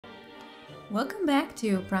Welcome back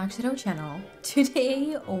to Prague channel.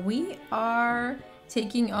 Today we are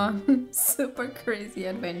taking on super crazy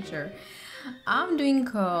adventure. I'm doing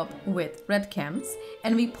co-op with RedChems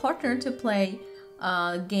and we partnered to play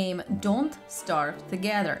a game Don't Starve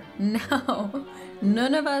Together. Now,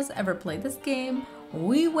 none of us ever played this game.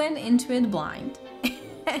 We went into it blind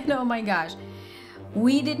and oh my gosh,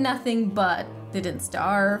 we did nothing but didn't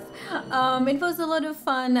starve. It was a lot of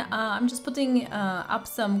fun. I'm just putting up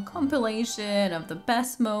some compilation of the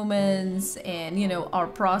best moments and, you know, our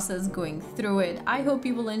process going through it. I hope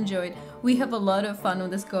you will enjoy it. We have a lot of fun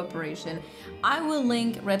with this cooperation. I will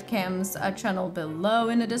link RedChems' channel below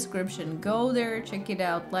in the description. Go there, check it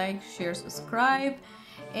out, like, share, subscribe,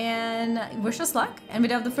 and wish us luck. And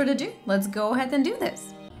without further ado, let's go ahead and do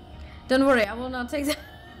this. Don't worry, I will not take that.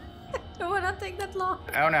 It will not take that long.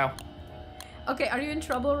 Oh no. Okay, are you in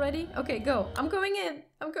trouble already? Okay, go. I'm going in.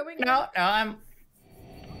 I'm going in. No, I'm...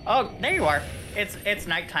 Oh, there you are. It's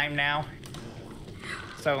nighttime now.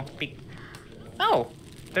 So, Oh,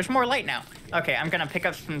 there's more light now. Okay, I'm gonna pick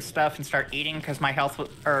up some stuff and start eating because my health...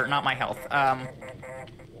 Or, not my health.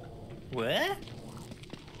 What?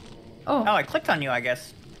 Oh, I clicked on you, I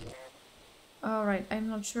guess. alright, I'm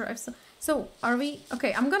not sure. So, are we...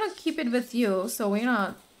 Okay, I'm gonna keep it with you so we're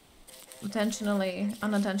not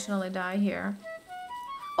unintentionally die here.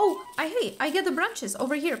 Oh, hey, I get the branches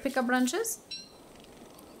over here. Pick up branches.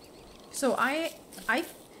 So I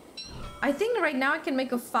think right now I can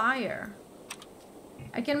make a fire.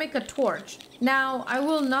 I can make a torch. Now, I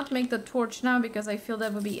will not make the torch now because I feel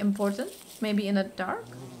that would be important. Maybe in the dark?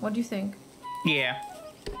 What do you think? Yeah.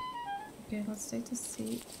 Okay, let's take the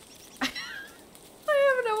seat. I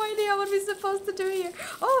have no idea what we're supposed to do here.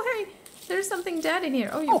 Oh, hey, there's something dead in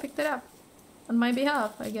here. Oh, you picked it up. On my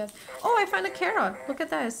behalf, I guess. Oh, I found a carrot. Look at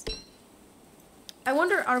this. I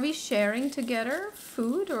wonder, are we sharing together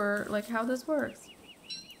food or like how this works?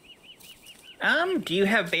 Do you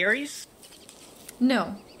have berries?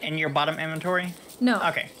 No. In your bottom inventory? No.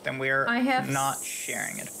 Okay, then we're not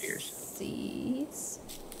sharing, it appears. Seeds.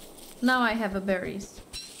 Now I have a berries.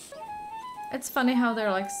 It's funny how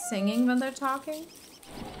they're like singing when they're talking.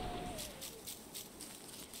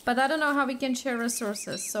 But I don't know how we can share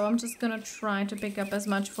resources, so I'm just gonna try to pick up as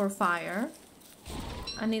much for fire.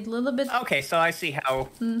 I need a little bit... Okay, so I see how...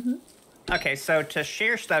 Mm-hmm. Okay, so to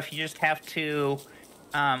share stuff, you just have to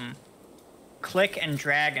click and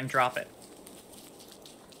drag and drop it.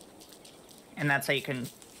 And that's how you can...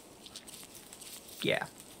 Yeah.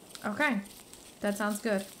 Okay, that sounds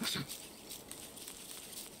good.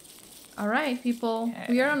 Alright, people,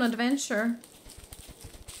 we are on adventure.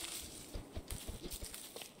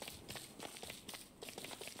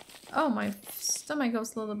 Oh, my stomach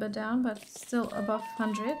goes a little bit down, but still above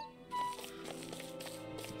 100.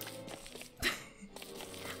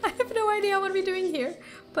 I have no idea what we're doing here,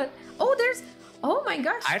 but... Oh, there's... Oh my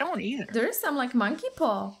gosh. I don't either. There is some, like, monkey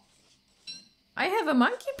paw. I have a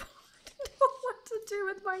monkey paw. I don't know what to do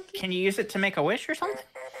with monkey. Can you use it to make a wish or something?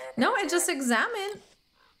 No, I just examine.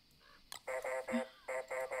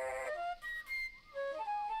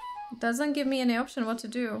 It doesn't give me any option what to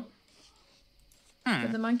do.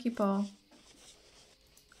 With the monkey paw.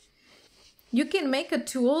 You can make a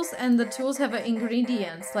tools and the tools have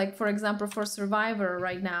ingredients. Like for example, for Survivor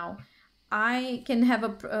right now, I can have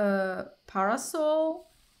a parasol.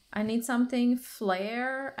 I need something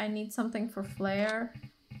flare. I need something for flare.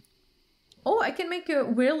 Oh, I can make a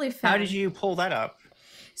whirly fan. How did you pull that up?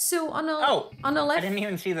 So on the left. I didn't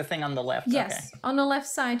even see the thing on the left. Yes, okay. On the left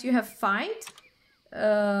side you have fight,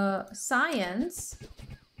 science.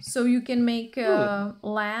 So you can make a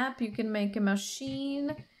lab, you can make a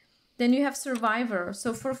machine. Then you have survivor.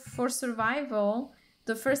 So for survival,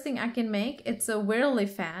 the first thing I can make, it's a whirly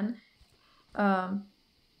fan,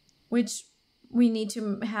 which we need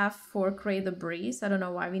to have for create a breeze. I don't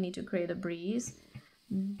know why we need to create a breeze.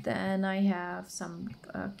 Then I have some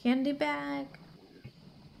candy bag,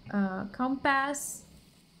 compass,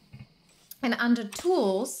 and under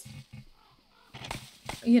tools,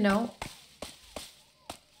 you know,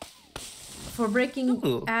 for breaking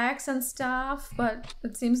eggs and stuff, but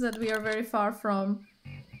it seems that we are very far from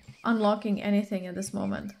unlocking anything at this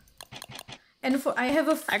moment. And I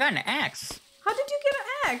got an axe. How did you get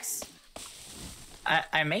an axe?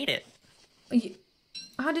 I made it.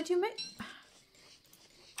 How did you make?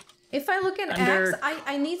 If I look at axe,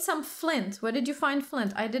 I need some flint. Where did you find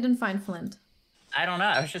flint? I didn't find flint. I don't know.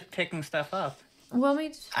 I was just picking stuff up. Well,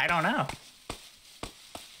 I don't know.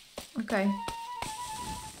 Okay.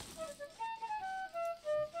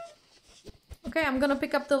 Okay, I'm gonna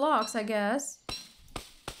pick up the logs, I guess.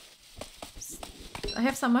 I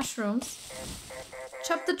have some mushrooms.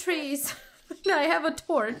 Chop the trees. I have a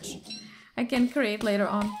torch I can create later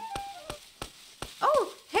on.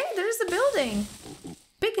 Oh, hey, there's a building.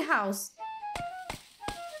 Big house.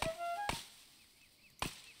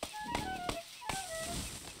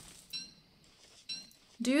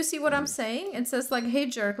 Do you see what I'm saying? It says like, hey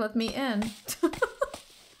jerk, let me in.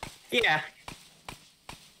 Yeah.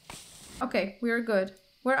 Okay, we're good.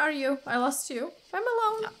 Where are you? I lost you. I'm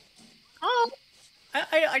alone. Oh,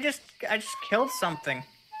 I just killed something.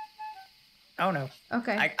 Oh no.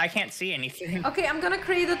 Okay. I can't see anything. Okay, I'm gonna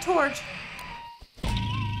create a torch.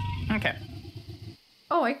 Okay.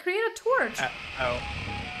 Oh, I created a torch.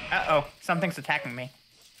 Uh-oh. Something's attacking me.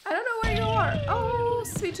 I don't know where you are. Oh,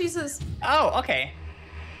 sweet Jesus. Oh, okay.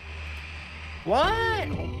 What?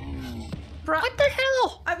 What the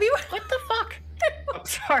hell? I mean, What the fuck? Oh,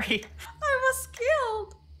 sorry. I was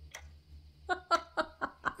killed.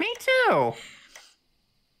 Me too.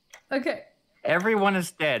 Okay. Everyone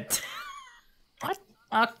is dead.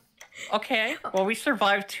 What? Okay. Well, we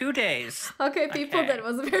survived 2 days. Okay, people, Okay. that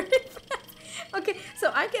was very fast. Okay,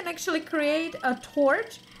 so I can actually create a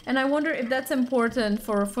torch, and I wonder if that's important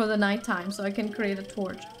for the nighttime, so I can create a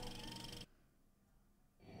torch.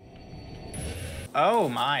 Oh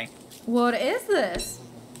my. What is this?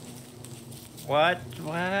 What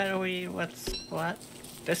are we, what?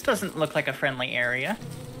 This doesn't look like a friendly area.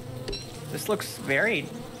 This looks very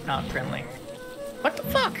not friendly. What the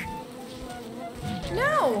fuck?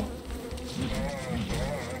 No!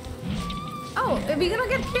 Oh, are we gonna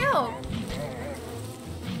get killed?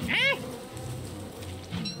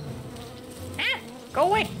 Go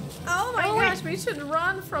away. Oh my Go away. gosh, we should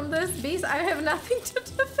run from this beast. I have nothing to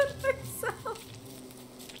defend myself.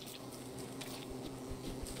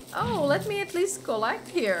 Oh, let me at least collect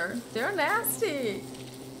here. They're nasty.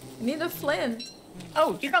 I need a flint.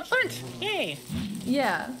 Oh, you got flint. Yay.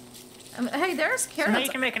 Yeah. Hey, there's So carrots. now you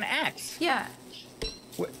can make an axe. Yeah.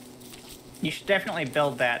 You should definitely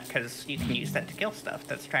build that because you can use that to kill stuff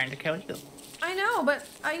that's trying to kill you. I know, but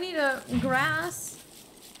I need a grass.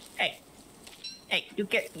 Hey, you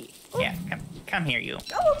get... Yeah, come here, you.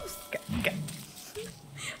 Oh! Go.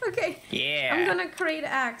 Okay. Yeah. I'm gonna create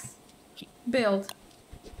axe. Build.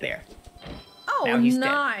 There. Oh, Now he's dead.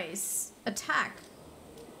 nice. Attack.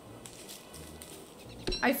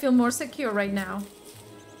 I feel more secure right now.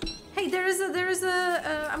 Hey, there is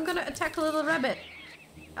a, I'm gonna attack a little rabbit.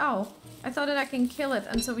 Oh, I thought that I can kill it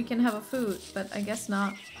and so we can have a food, but I guess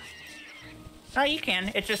not. Oh, you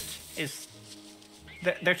can. It just is...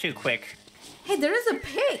 They're too quick. Hey, there is a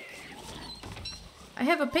pig. I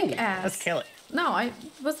have a pig ass. Let's kill it. No, it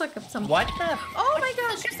was like some... What the... Oh my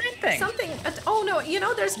gosh! What is that thing? Something... Oh no, you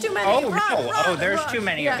know, there's too many. Oh, Run, no. run, Oh, there's run. too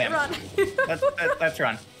many Yeah, of them. Run. Let's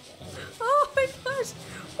run. Oh my gosh!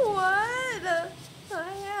 What the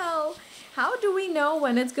hell? How do we know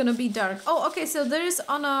when it's gonna be dark? Oh, okay. So there's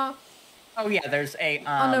on a. Oh yeah, there's a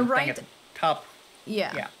On the thing right- at the top.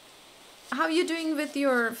 Yeah. Yeah. How are you doing with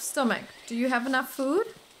your stomach? Do you have enough food?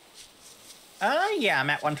 Yeah, I'm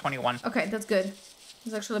at 121. Okay, that's good.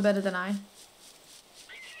 It's actually better than I.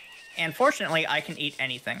 And fortunately, I can eat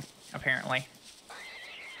anything, apparently.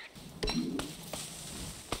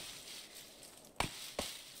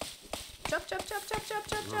 Chop, chop, chop, chop, chop,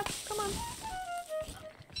 chop, chop. Come on.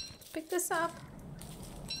 Pick this up.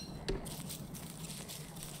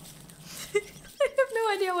 I have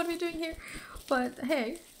no idea what we're doing here. But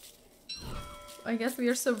hey. I guess we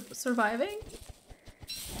are surviving.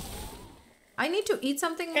 I need to eat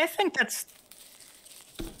something. I think that's...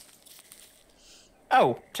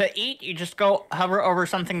 Oh, to eat, you just go hover over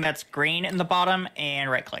something that's green in the bottom and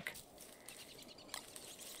right-click.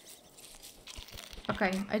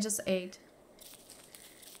 Okay, I just ate.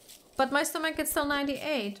 But my stomach is still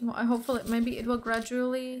 98. Hopefully, maybe it will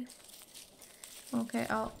gradually... Okay,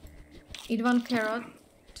 I'll eat one carrot,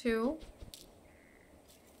 too.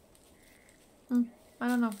 I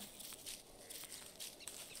don't know.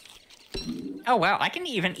 Oh, wow, I can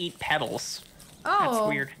even eat petals. Oh! That's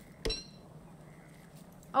weird.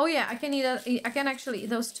 Oh yeah, I can eat. I can actually eat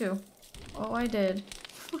those too. Oh, I did.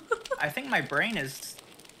 I think my brain is...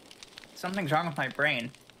 Something's wrong with my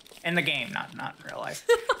brain. In the game, not in real life.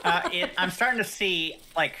 I'm starting to see,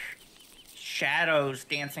 like, shadows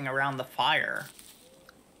dancing around the fire.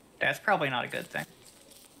 That's probably not a good thing.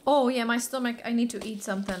 Oh yeah, my stomach. I need to eat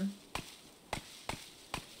something.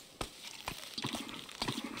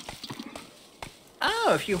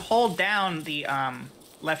 Oh, if you hold down the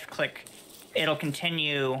left click, it'll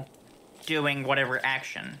continue doing whatever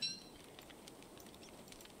action.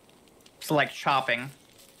 So like chopping,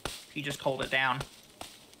 if you just hold it down.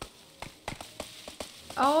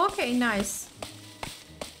 Oh, okay, nice.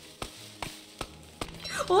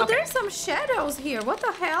 Well, Okay. there's some shadows here. What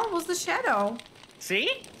the hell was the shadow? See?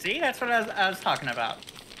 See? That's what I was talking about.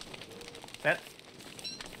 That...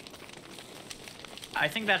 I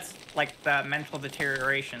think that's, like, the mental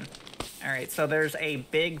deterioration. Alright, so there's a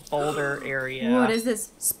big boulder area. What is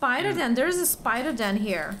this? Spider den. There's a spider den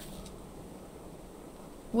here.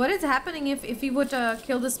 What is happening if you would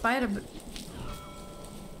kill the spider?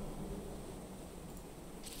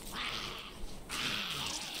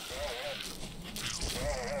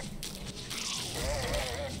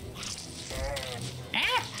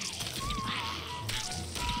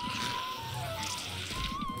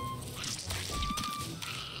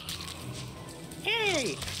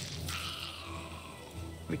 Hey!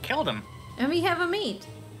 We killed him. And we have a meat.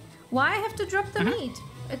 Why I have to drop the meat?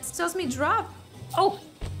 It tells me drop. Oh!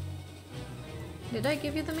 Did I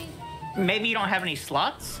give you the meat? Maybe you don't have any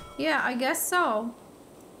slots? Yeah, I guess so.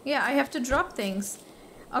 Yeah, I have to drop things.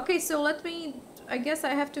 Okay, so let me... I guess I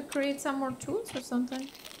have to create some more tools or something.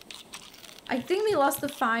 I think we lost the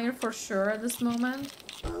fire for sure at this moment.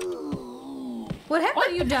 What happened?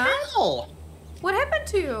 What You the died? hell? What happened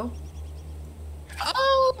to you?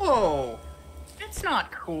 Oh! That's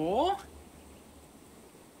not cool.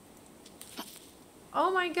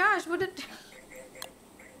 Oh my gosh, what did...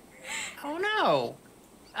 Oh no.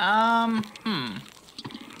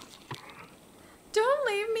 Don't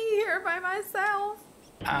leave me here by myself.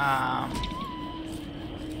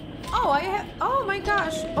 Oh, I have... Oh my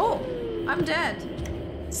gosh. Oh, I'm dead.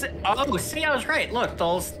 See, I was right. Look,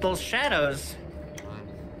 those shadows.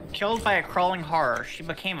 Killed by a crawling horror. She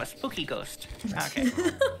became a spooky ghost. Okay.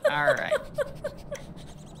 Alright.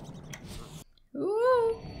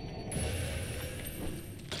 Ooh.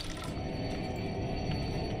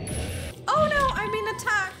 Oh no, I'm being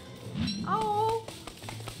attacked. Oh.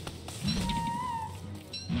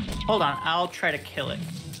 Hold on, I'll try to kill it.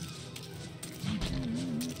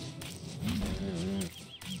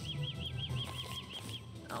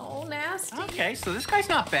 Oh, nasty. Okay, so this guy's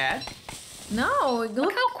not bad. No,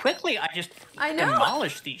 Look how quickly I just I know.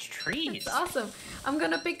 demolished these trees. It's awesome. I'm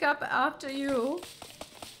gonna pick up after you.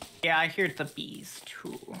 Yeah, I hear the bees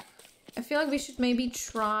too. I feel like we should maybe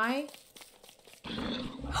try.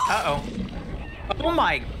 Uh-oh. Oh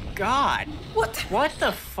my god. What? What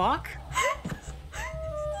the fuck?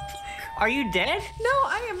 Are you dead? No,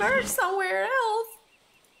 I emerged somewhere else.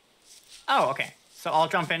 Oh, okay. So I'll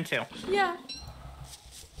jump in too. Yeah.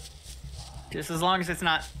 Just as long as it's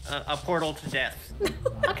not a portal to death.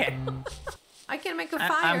 Okay. I can make a fire.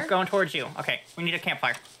 I'm going towards you. Okay, we need a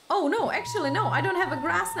campfire. Oh no, actually no, I don't have a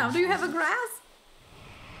grass now. Do you have a grass?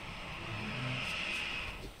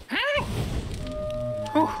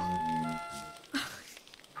 Whew.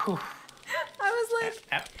 Whew. I was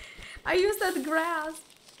like, I used that grass.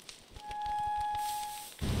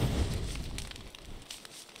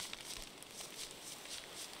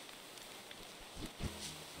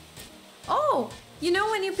 Oh, you know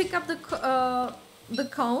when you pick up the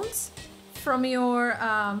cones from your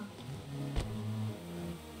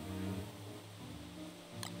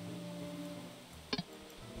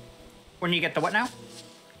When you get the what now?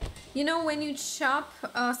 you know when you chop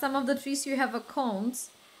some of the trees, you have a cones,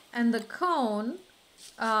 and the cone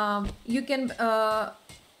you can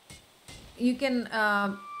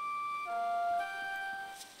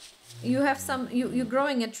you have some you're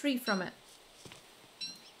growing a tree from it.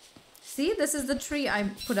 See, this is the tree I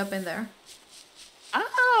put up in there.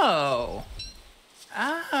 Oh.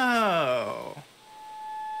 Oh.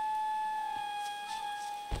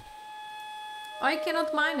 I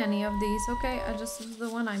cannot mine any of these. Okay, I just this is the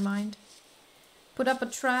one I mined. Put up a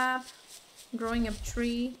trap, growing a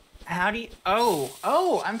tree. How do you...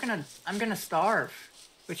 Oh, I'm gonna starve.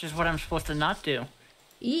 Which is what I'm supposed to not do.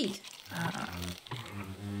 Eat.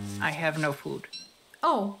 I have no food.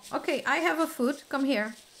 Oh, okay, I have a food. Come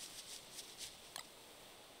here.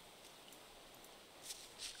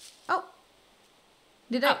 Oh.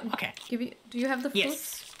 Did I okay. give you... Do you have the food?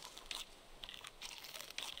 Yes.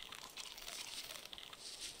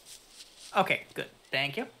 Okay, good.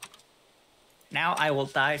 Thank you. Now I will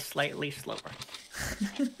die slightly slower.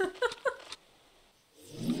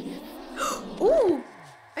 Ooh!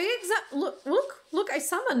 Look, I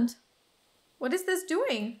summoned. What is this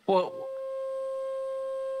doing? Well,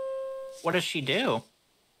 what does she do?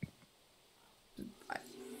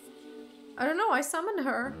 I don't know, I summoned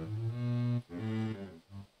her.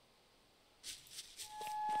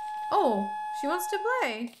 Oh, she wants to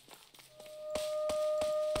play.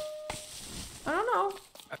 I don't know.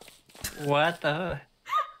 What the...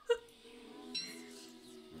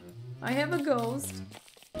 I have a ghost.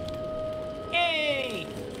 Yay!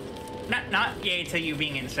 Not yay to you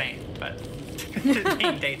being insane, but... It's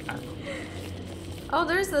being daytime. Oh,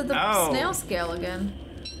 there's the Oh. snail scale again.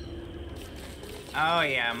 Oh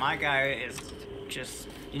yeah, my guy is just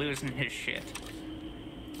losing his shit.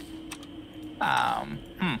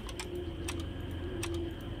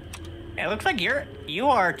 It looks like you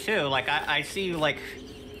are too. Like I see you like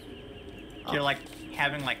you're like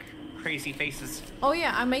having like crazy faces. Oh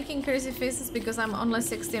yeah, I'm making crazy faces because I'm on less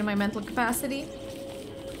 60 in my mental capacity.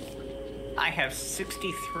 I have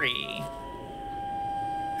 63.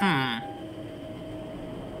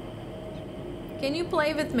 Can you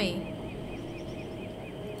play with me?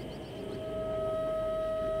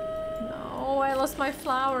 No, I lost my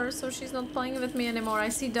flower, so she's not playing with me anymore. I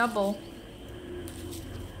see double.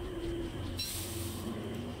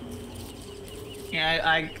 Yeah,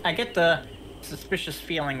 I get the suspicious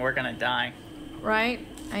feeling we're gonna die. Right?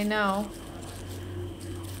 I know.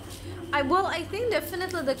 I think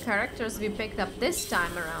definitely the characters we picked up this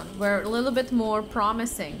time around were a little bit more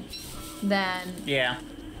promising than... Yeah.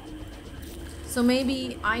 So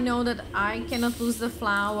maybe I know that I cannot lose the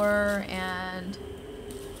flower and...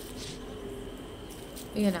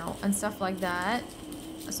 you know, and stuff like that.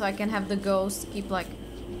 So I can have the ghost keep like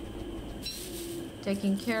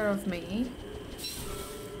taking care of me.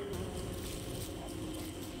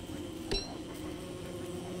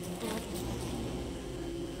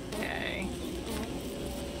 Okay.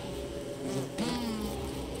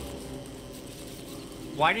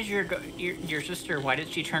 Why did your sister? Why did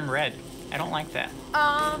she turn red? I don't like that.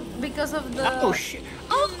 Because of the... Oh shit!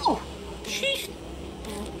 Oh, she's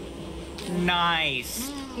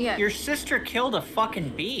nice. Yeah. Your sister killed a fucking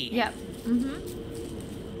bee. Yep. Mm-hmm.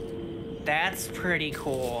 That's pretty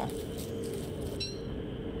cool.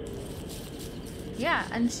 Yeah,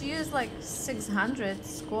 and she is like 600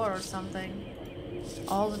 score or something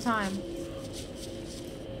all the time.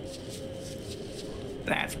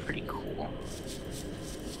 That's pretty cool.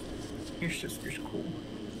 Your sister's cool.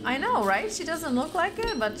 I know, right? She doesn't look like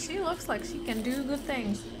it, but she looks like she can do good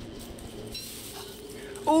things.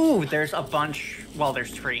 Ooh, there's a bunch. Well,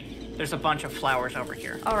 there's 3. There's a bunch of flowers over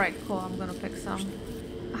here. All right, cool. I'm gonna pick some.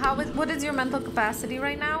 What is your mental capacity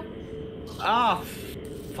right now? Oh,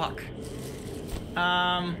 fuck.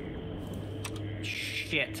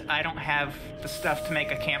 Shit. I don't have the stuff to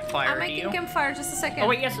make a campfire. I'm making a campfire. Just a second. Oh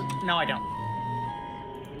wait, yes. No, I don't.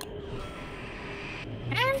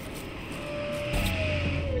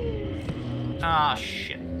 Ah,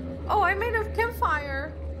 shit. Oh, I made a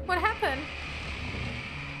campfire. What happened?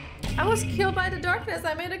 I was killed by the darkness.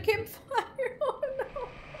 I made a campfire. Oh no.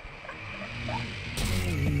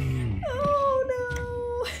 Oh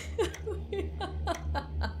no.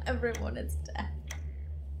 Everyone is dead.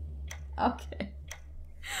 Okay.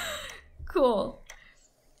 Cool.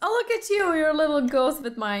 Oh, look at you. You're a little ghost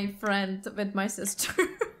with my friend, with my sister.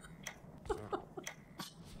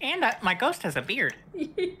 And my ghost has a beard.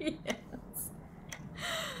 Yes.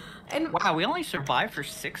 And Wow, we only survived for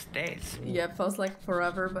 6 days. yeah, it feels like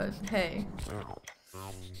forever, but hey.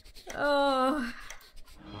 Oh.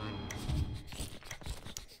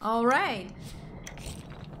 All right.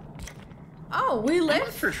 Oh, we I'm up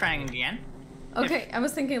live. for trying again. Okay, I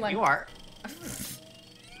was thinking like. You are.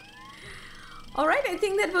 All right, I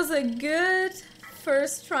think that was a good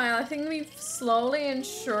first trial. I think we've slowly and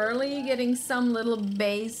surely getting some little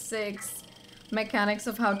basics, mechanics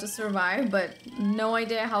of how to survive, but no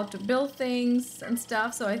idea how to build things and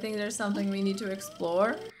stuff. So I think there's something we need to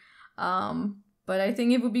explore. But I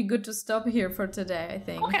think it would be good to stop here for today, I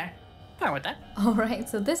think. Okay. Fine with that. Alright,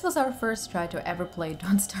 so this was our first try to ever play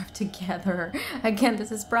Don't Starve Together. Again,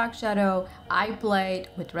 this is Prague Shadow. I played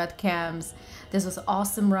with RedChems. This was an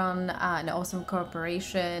awesome run, an awesome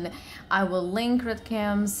cooperation. I will link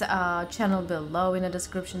RedChems' channel below in the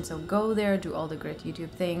description, so go there, do all the great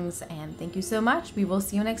YouTube things, and thank you so much. We will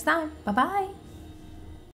see you next time. Bye-bye!